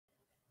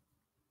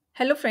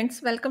Hello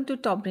friends, welcome to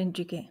TOPBrain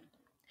GK.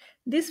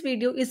 This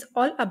video is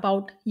all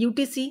about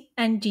UTC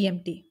and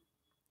GMT.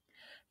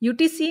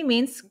 UTC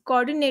means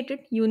Coordinated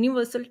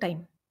Universal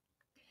Time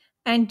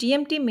and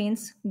GMT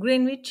means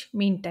Greenwich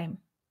Mean Time.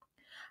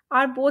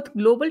 Are both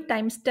global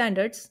time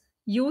standards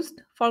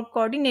used for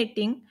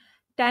coordinating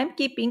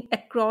timekeeping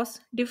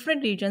across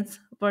different regions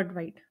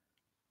worldwide.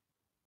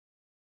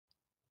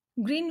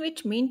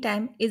 Greenwich Mean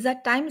Time is a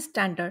time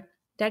standard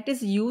that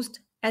is used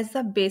as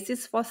the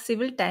basis for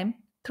civil time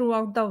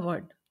throughout the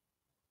world.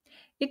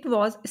 It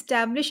was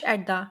established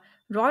at the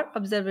Royal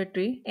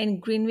Observatory in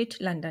Greenwich,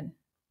 London,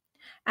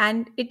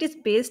 and it is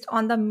based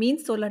on the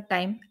mean solar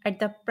time at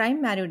the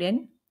prime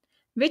meridian,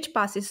 which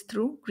passes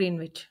through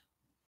Greenwich.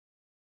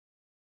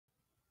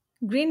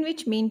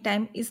 Greenwich Mean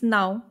Time is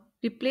now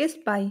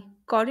replaced by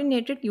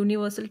Coordinated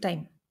Universal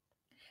Time,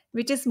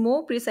 which is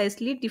more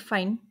precisely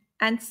defined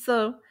and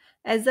serve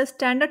as the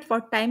standard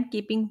for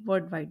timekeeping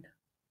worldwide.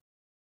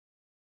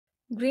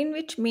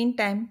 Greenwich Mean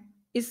Time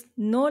is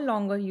no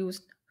longer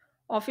used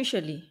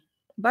officially,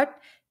 but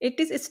it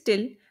is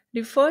still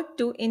referred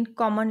to in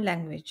common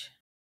language.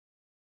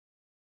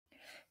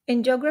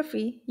 In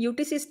geography,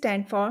 UTC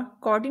stands for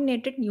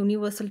Coordinated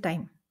Universal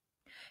Time.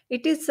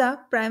 It is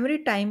a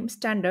primary time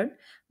standard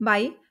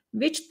by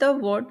which the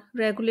world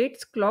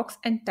regulates clocks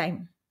and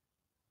time.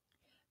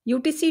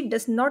 UTC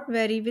does not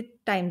vary with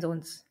time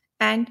zones,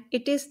 and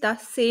it is the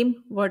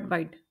same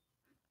worldwide,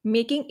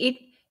 making it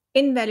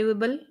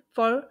invaluable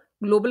for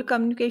global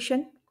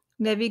communication,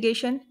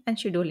 navigation, and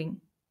scheduling.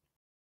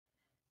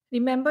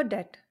 Remember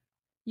that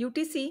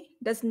UTC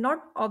does not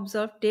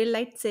observe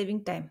daylight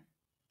saving time,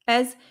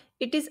 as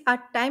it is a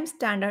time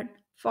standard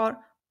for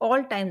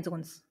all time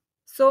zones.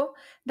 So,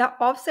 the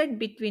offset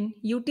between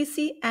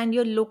UTC and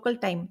your local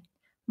time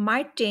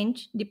might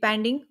change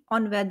depending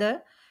on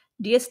whether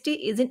DST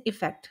is in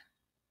effect.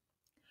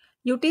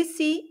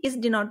 UTC is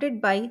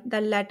denoted by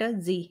the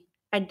letter Z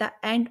at the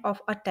end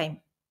of a time,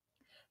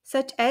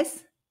 such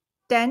as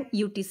 10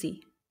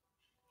 UTC,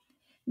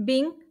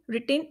 being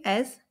written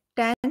as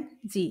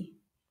 10Z.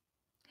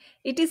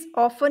 It is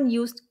often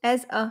used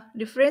as a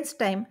reference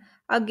time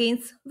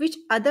against which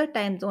other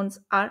time zones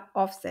are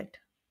offset.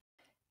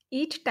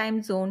 Each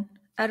time zone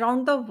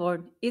around the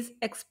world is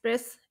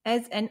expressed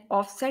as an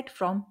offset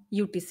from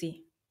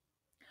UTC.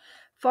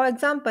 For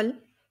example,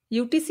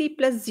 UTC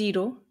plus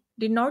 0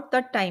 denote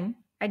the time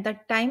at the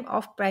time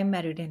of prime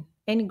meridian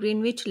in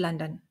Greenwich,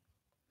 London,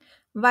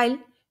 while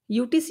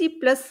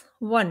UTC plus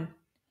 1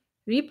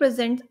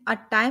 represents a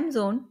time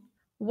zone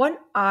 1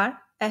 hour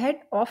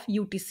ahead of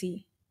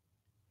UTC,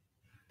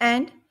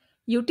 and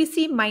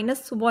UTC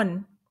minus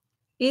 1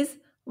 is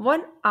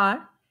 1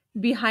 hour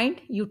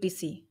behind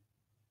UTC.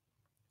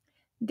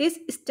 This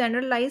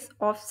standardized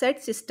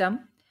offset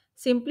system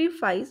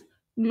simplifies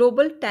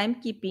global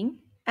timekeeping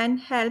and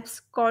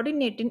helps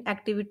coordinating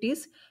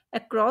activities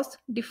across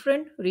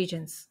different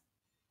regions.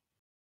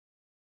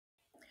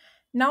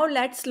 Now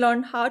let's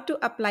learn how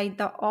to apply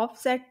the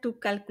offset to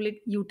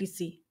calculate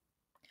UTC.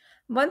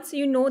 Once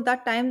you know the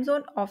time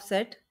zone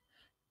offset,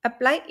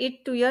 apply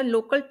it to your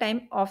local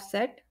time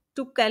offset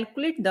to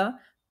calculate the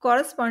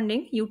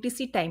corresponding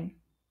UTC time.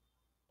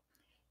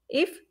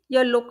 If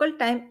your local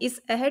time is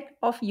ahead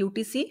of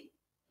UTC,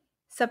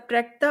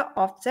 subtract the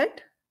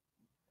offset.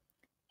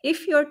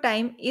 If your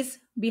time is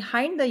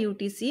behind the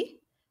UTC,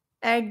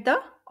 add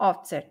the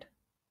offset.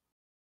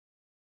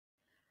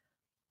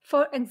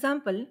 For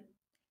example,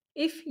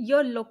 if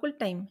your local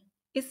time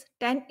is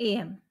 10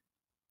 a.m.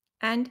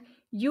 and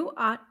you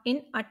are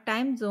in a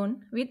time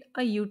zone with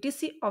a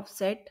UTC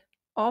offset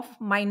of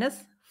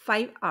minus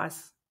 5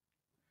 hours,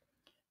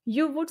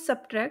 you would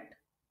subtract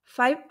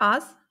 5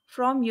 hours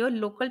from your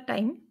local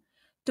time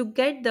to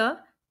get the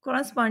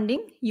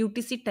corresponding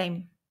UTC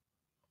time.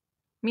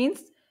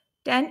 Means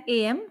 10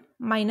 a.m.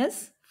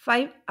 minus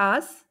 5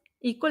 hours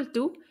equal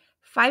to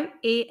 5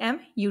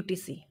 a.m.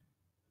 UTC.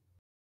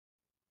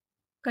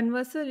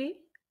 Conversely,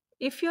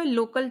 if your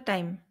local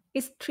time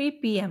is 3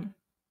 p.m.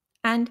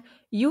 and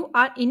you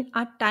are in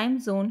a time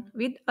zone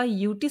with a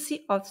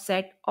UTC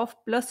offset of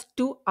plus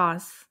 2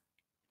 hours,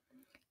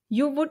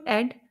 you would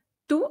add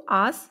 2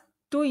 hours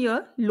to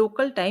your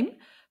local time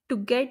to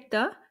get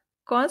the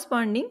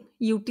corresponding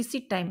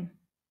UTC time.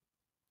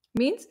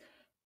 Means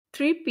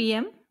 3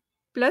 p.m.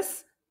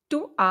 plus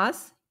 2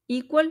 hours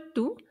equal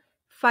to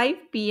 5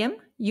 p.m.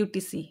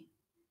 UTC.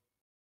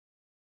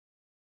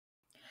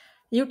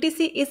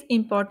 UTC is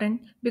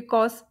important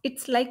because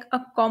it's like a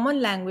common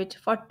language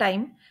for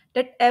time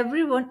that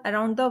everyone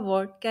around the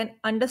world can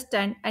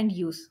understand and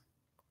use.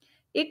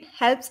 It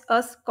helps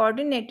us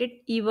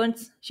coordinate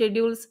events,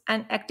 schedules,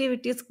 and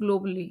activities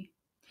globally,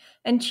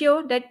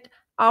 ensure that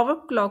our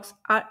clocks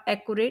are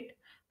accurate,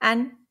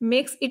 and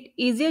makes it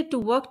easier to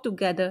work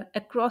together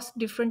across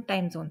different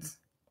time zones.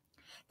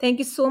 Thank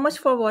you so much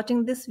for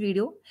watching this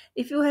video.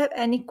 If you have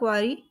any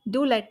query,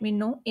 do let me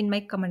know in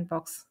my comment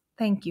box.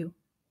 Thank you.